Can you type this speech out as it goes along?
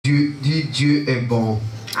Dieu est bon.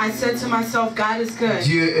 I said to myself, God is good.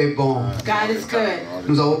 Dieu est bon. God is good.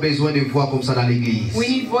 Nous avons besoin de voix comme ça dans l'église. We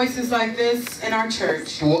need voices like this in our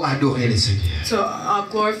church Pour adorer le Seigneur. to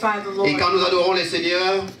glorify the Lord. Et quand nous adorons le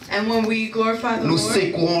Seigneur, And when we glorify the nous Lord,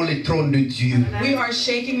 secouons le trône de Dieu. we are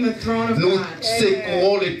shaking the throne of Nous God.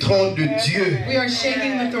 secouons le trône de Dieu. We are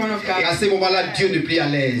shaking the throne of Et à God. ce moment-là, Dieu n'est plus à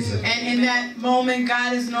l'aise. And in that moment,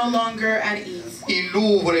 God is no longer at ease. Il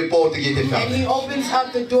ouvre les portes qui étaient And fermées. He opens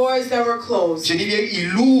up the doors that were closed. Je dis bien,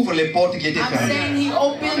 il ouvre les portes qui étaient I'm fermées. saying He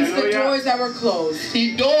opens the doors that were closed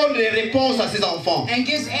Il donne les réponses à ses enfants. and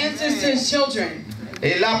gives answers to His children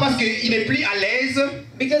Et là, parce qu'il n'est plus à l'aise,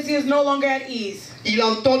 because He is no longer at ease. il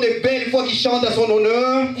entend de belles voix qui chantent à son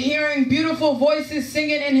honneur. Hearing beautiful voices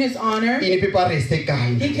singing in His honor, Il ne peut pas rester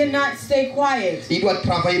calme. He cannot stay quiet. Il doit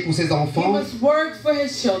travailler pour ses He enfants. must work for His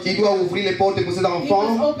Il children. doit ouvrir les portes pour ses He must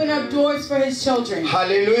enfants. open up doors for His children.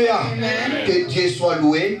 Alléluia. Amen. Que Dieu soit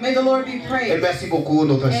loué. May the Lord be Et praised. merci beaucoup,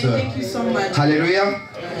 notre And soeur. thank you so much. Alléluia.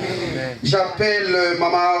 J'appelle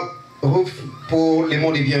Maman Ruth pour les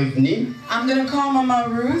mots de bienvenue. I'm going to call Mama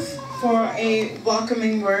Ruth for a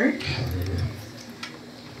welcoming word.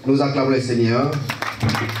 Nous acclamons le Seigneur.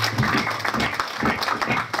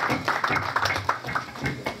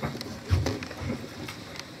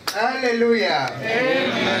 Alléluia.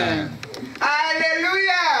 Amen.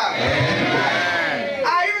 Alléluia. Amen.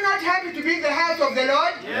 Are you not happy to be in the house of the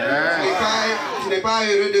Lord? Yes. Tu n'es pas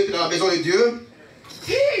heureux d'être dans la maison de Dieu?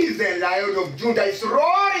 He is the Lion of Judah. Is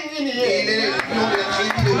roaring in here. Il est le lion de la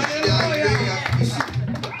tribu de Juda.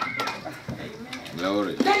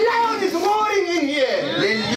 Glory. The lion is roaring in here.